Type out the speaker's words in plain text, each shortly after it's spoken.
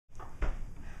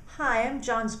Hi, I'm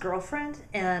John's girlfriend,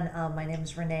 and my name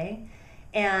is Renee.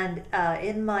 And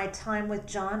in my time with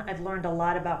John, I've learned a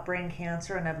lot about brain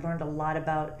cancer, and I've learned a lot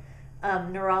about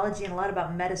neurology and a lot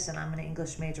about medicine. I'm an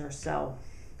English major, so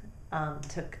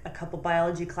took a couple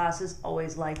biology classes,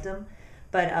 always liked them.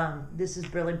 But this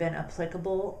has really been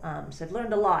applicable, so I've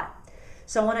learned a lot.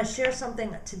 So I want to share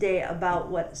something today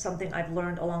about something I've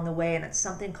learned along the way, and it's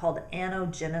something called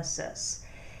angiogenesis.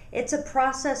 It's a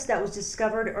process that was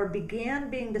discovered or began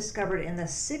being discovered in the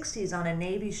 60s on a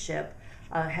Navy ship.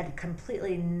 Had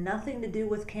completely nothing to do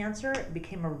with cancer. It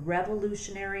became a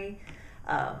revolutionary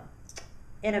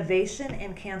innovation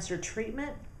in cancer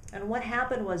treatment. And what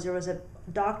happened was there was a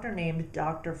doctor named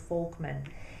Dr. Folkman,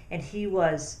 and he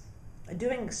was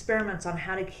doing experiments on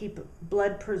how to keep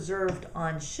blood preserved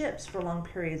on ships for long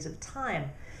periods of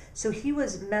time. So he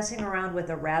was messing around with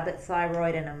a rabbit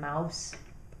thyroid and a mouse.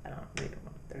 I don't know if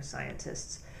they're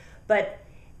scientists, but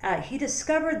he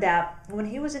discovered that when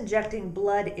he was injecting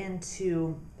blood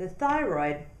into the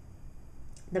thyroid,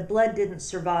 the blood didn't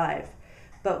survive.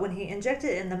 But when he injected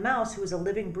it in the mouse, who was a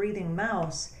living, breathing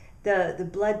mouse, the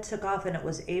blood took off and it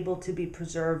was able to be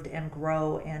preserved and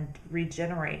grow and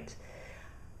regenerate.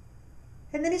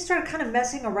 And then he started kind of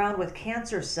messing around with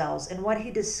cancer cells. And what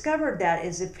he discovered that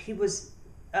is if he was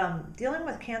dealing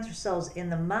with cancer cells in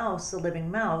the mouse, the living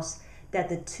mouse, that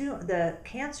the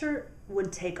cancer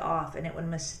would take off and it would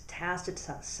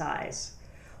metastasize.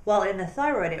 While in the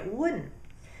thyroid, it wouldn't.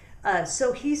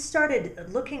 So he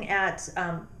started looking at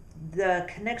the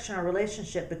connection or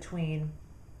relationship between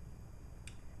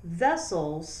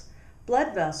vessels,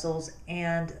 blood vessels,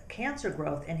 and cancer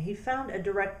growth. And he found a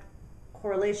direct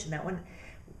correlation that when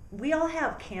we all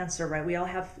have cancer, right? We all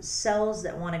have cells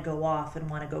that want to go off and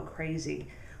want to go crazy.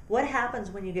 What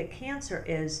happens when you get cancer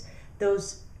is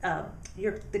those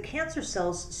the cancer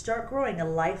cells start growing a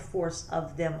life force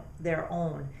of their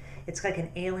own. It's like an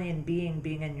alien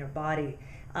being in your body.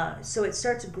 So it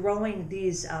starts growing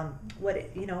these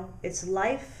it's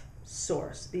life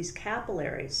source, these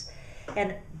capillaries.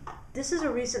 And this is a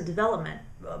recent development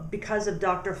because of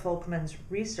Dr. Folkman's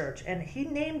research, and he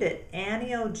named it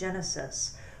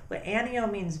angiogenesis. What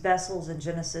angio means vessels and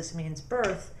genesis means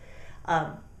birth.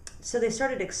 So they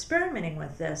started experimenting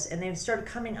with this, and they started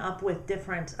coming up with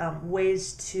different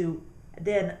ways to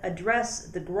then address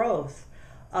the growth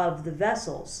of the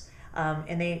vessels.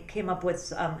 And they came up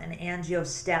with an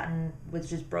angiostatin,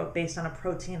 which is based on a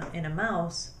protein in a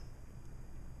mouse.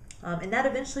 And that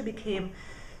eventually became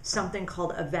something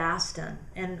called Avastin.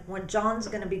 And what John's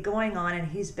going to be going on, and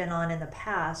he's been on in the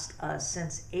past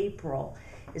since April,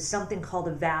 is something called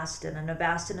Avastin. And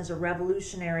Avastin is a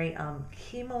revolutionary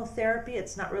chemotherapy.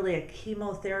 It's not really a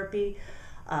chemotherapy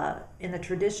in the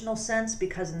traditional sense,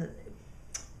 because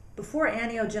before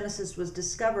angiogenesis was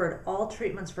discovered, all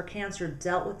treatments for cancer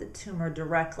dealt with the tumor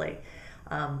directly,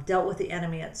 dealt with the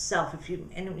enemy itself.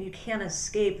 And you can't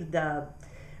escape the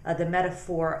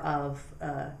metaphor of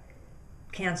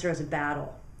cancer as a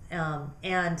battle.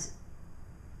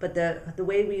 But the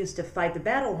way we used to fight the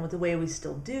battle, and the way we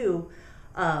still do,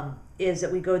 is that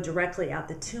we go directly at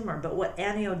the tumor. But what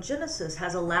angiogenesis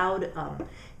has allowed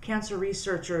cancer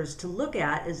researchers to look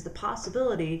at is the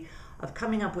possibility of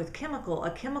coming up with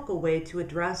a chemical way to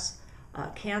address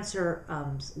cancer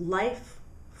life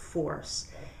force.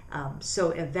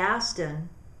 So Avastin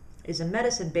is a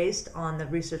medicine based on the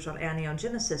research on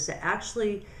angiogenesis that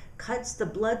actually cuts the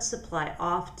blood supply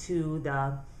off to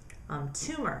the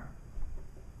tumor.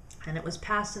 And it was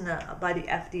passed by the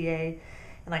FDA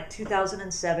in like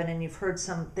 2007, and you've heard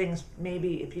some things,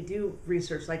 maybe if you do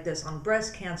research like this on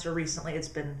breast cancer recently, it's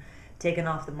been taken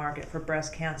off the market for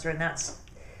breast cancer. And that's,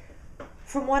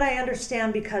 from what I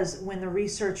understand, because when the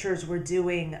researchers were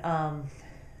doing,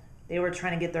 they were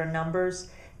trying to get their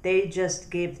numbers, they just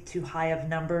gave too high of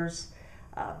numbers.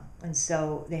 And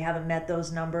so they haven't met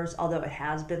those numbers, although it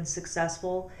has been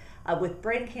successful. With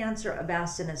brain cancer,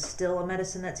 Avastin is still a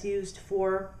medicine that's used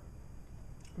for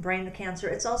brain cancer.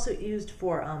 It's also used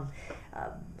for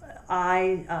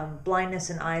blindness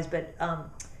in eyes, but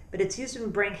it's used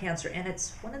in brain cancer, and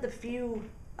it's one of the few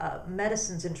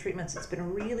medicines and treatments that's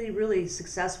been really, really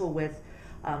successful with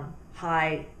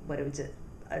high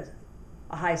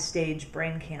stage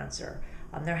brain cancer.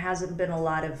 There hasn't been a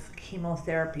lot of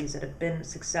chemotherapies that have been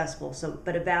successful.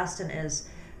 But Avastin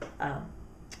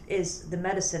is the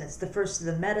medicine. It's the first of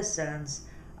the medicines,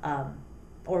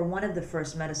 or one of the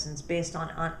first medicines based on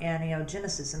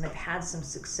angiogenesis, and they've had some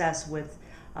success with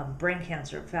brain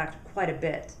cancer. In fact, quite a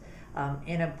bit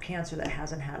in a cancer that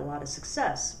hasn't had a lot of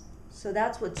success. So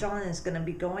that's what John is going to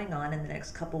be going on in the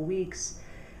next couple weeks.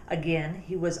 again.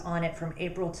 He was on it from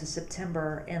April to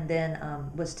September, and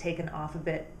then was taken off of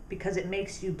it because it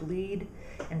makes you bleed.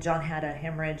 And John had a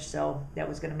hemorrhage, so that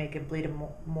was going to make him bleed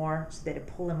more. So they had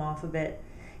to pull him off of it.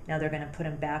 Now they're going to put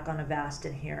him back on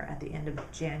Avastin here at the end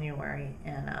of January,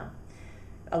 and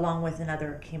along with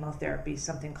another chemotherapy,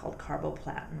 something called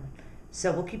carboplatin.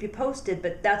 So we'll keep you posted,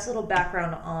 but that's a little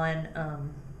background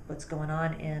on what's going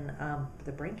on in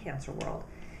the brain cancer world.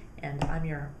 And I'm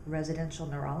your residential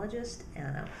neurologist,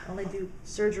 and I only do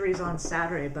surgeries on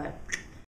Saturday, but